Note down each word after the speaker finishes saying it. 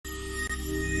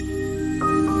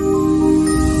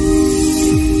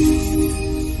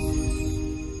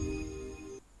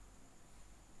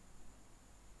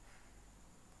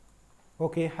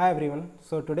Okay, hi everyone.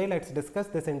 So today let's discuss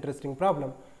this interesting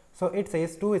problem. So it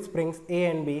says two springs A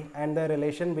and B and the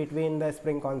relation between the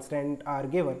spring constant are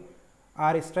given,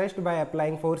 are stretched by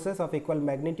applying forces of equal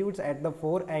magnitudes at the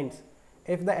four ends.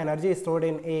 If the energy stored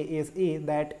in A is E,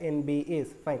 that in B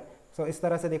is fine. So इस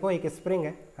तरह से देखो एक spring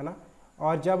है ना,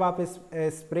 और जब आप इस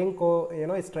स्प्रिंग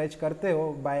को स्ट्रेच करते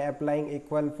हो by applying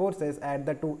equal forces at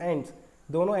the two ends,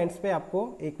 दोनों एंड्स पे आपको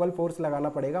इक्वल फोर्स लगाना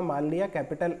पड़ेगा. मान लिया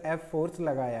कैपिटल F फोर्स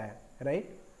लगाया है, राइट.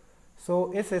 सो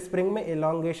इस स्प्रिंग में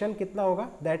इलोंगेशन कितना होगा,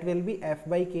 that will be F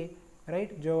by के,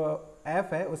 राइट. जो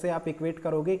F है उसे आप इक्वेट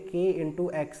करोगे K इंटू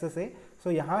एक्स से.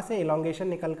 सो यहाँ से इलोंगेशन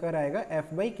निकल कर आएगा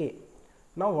F बाई के.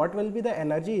 Now what will be the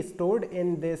energy stored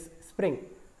in this spring.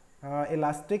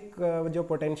 Elastic जो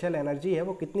पोटेंशियल एनर्जी है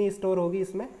वो कितनी स्टोर होगी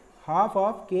इसमें, half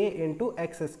of K into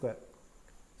x square.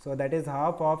 So that is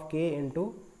half of K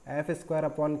into F square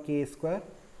upon के square.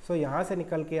 सो यहाँ से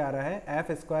निकल के आ रहा है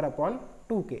F square upon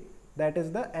 2K, that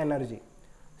is the energy.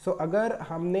 सो अगर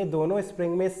हमने दोनों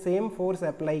स्प्रिंग में सेम फोर्स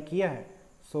अप्लाई किया है,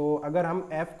 सो अगर हम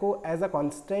F को एज अ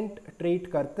कांस्टेंट ट्रीट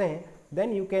करते हैं,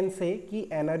 देन यू कैन से कि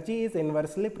energy is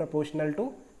inversely proportional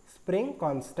to spring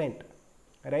constant,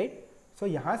 right. सो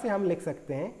यहाँ से हम लिख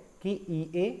सकते हैं कि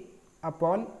EA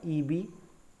upon EB,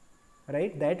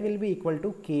 right, that will be equal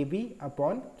to KB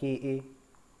upon KA.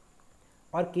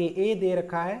 और KA दे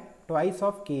रखा है ट्वाइस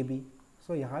ऑफ KB.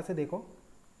 सो यहाँ से देखो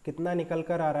कितना निकल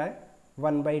कर आ रहा है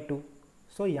 1/2.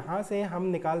 सो यहाँ से हम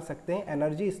निकाल सकते हैं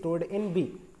energy stored in B,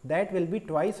 that will be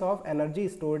twice of energy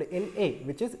stored in A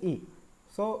which is E.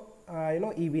 So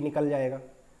EB निकल जाएगा.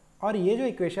 और ये जो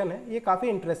इक्वेशन है ये काफ़ी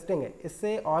इंटरेस्टिंग है,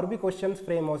 इससे और भी क्वेश्चंस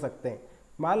फ्रेम हो सकते हैं.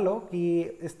 मान लो कि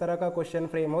इस तरह का क्वेश्चन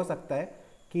फ्रेम हो सकता है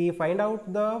कि find out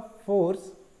the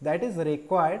force that is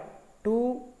required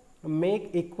to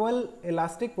make equal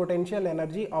elastic potential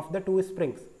energy of the two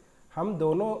springs. हम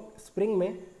दोनों स्प्रिंग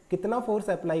में कितना फोर्स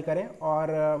अप्लाई करें, और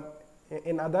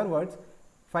in other words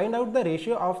find out the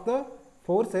ratio of the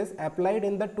forces applied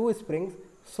in the two springs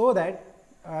so that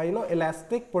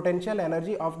elastic potential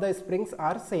energy of the springs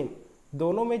are same.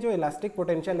 दोनों में जो elastic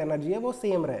potential energy है वो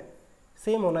same रहे,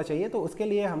 same होना चाहिए. तो उसके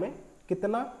लिए हमें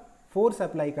कितना फोर्स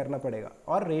अप्लाई करना पड़ेगा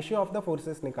और रेशियो ऑफ द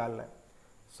फोर्सेस निकालना है.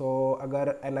 सो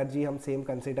अगर एनर्जी हम सेम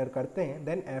कंसिडर करते हैं,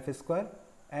 then F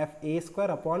A square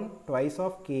upon twice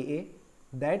of KA,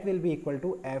 that will be equal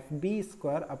to FB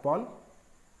square upon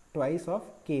twice of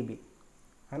KB,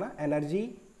 है ना. एनर्जी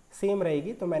सेम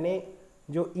रहेगी तो मैंने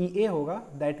जो EA होगा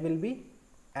that will be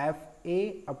FA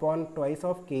upon twice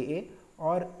of KA,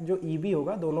 और जो EB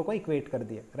होगा दोनों को इक्वेट कर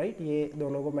दिया, राइट. ये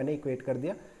दोनों को मैंने इक्वेट कर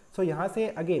दिया. सो यहाँ से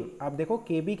अगेन आप देखो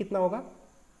KB कितना होगा,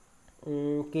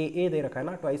 KA दे रखा है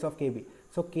ना, twice of KB.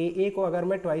 So KA को अगर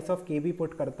मैं ट्वाइस ऑफ KB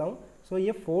पुट करता हूँ, सो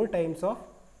ये 4 टाइम्स ऑफ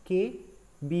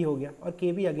KB हो गया, और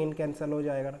KB अगेन कैंसिल हो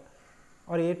जाएगा ना,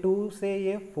 और ये 2 से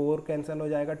ये 4 कैंसिल हो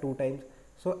जाएगा 2 टाइम्स.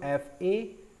 सो FA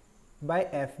बाय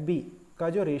FB का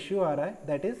जो रेशियो आ रहा है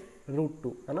दैट इज़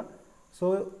 √2, है ना.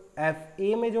 सो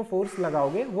FA में जो फोर्स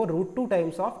लगाओगे वो √2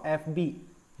 टाइम्स ऑफ FB,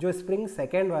 जो स्प्रिंग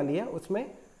सेकेंड वाली है उसमें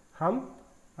हम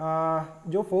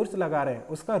जो फोर्स लगा रहे हैं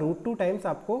उसका √2 टाइम्स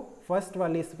आपको फर्स्ट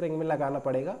वाली स्प्रिंग में लगाना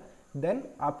पड़ेगा. देन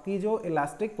आपकी जो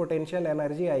इलास्टिक पोटेंशियल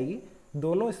एनर्जी आएगी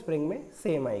दोनों स्प्रिंग में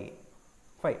सेम आएगी,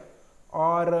 फाइन.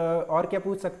 और क्या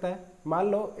पूछ सकता है,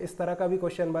 मान लो इस तरह का भी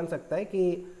क्वेश्चन बन सकता है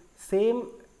कि सेम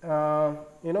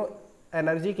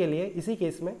एनर्जी के लिए इसी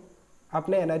केस में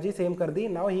आपने एनर्जी सेम कर दी.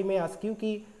 नाउ ही में आस्क यू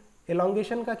कि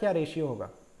इलोंगेशन का क्या रेशियो होगा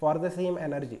for the same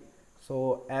energy.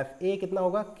 So FA कितना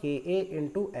होगा KA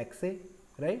इंटू XA,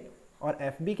 राइट, और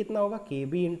FB कितना होगा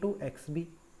KB इंटू XB.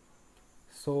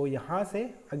 सो यहाँ से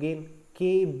अगेन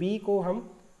KB को हम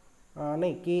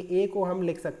KA को हम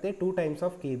लिख सकते हैं 2 टाइम्स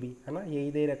ऑफ KB, है ना,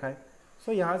 यही दे रखा है.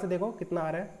 सो यहाँ से देखो कितना आ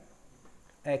रहा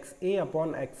है XA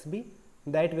upon XB,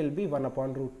 that will be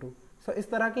 1/√2. सो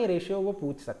इस तरह के रेशियो वो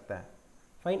पूछ सकता है.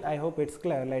 Fine, I hope it's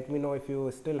clear. Let me know if you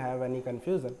still have any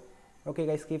confusion. Okay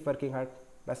guys, keep working hard.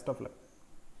 Best of luck.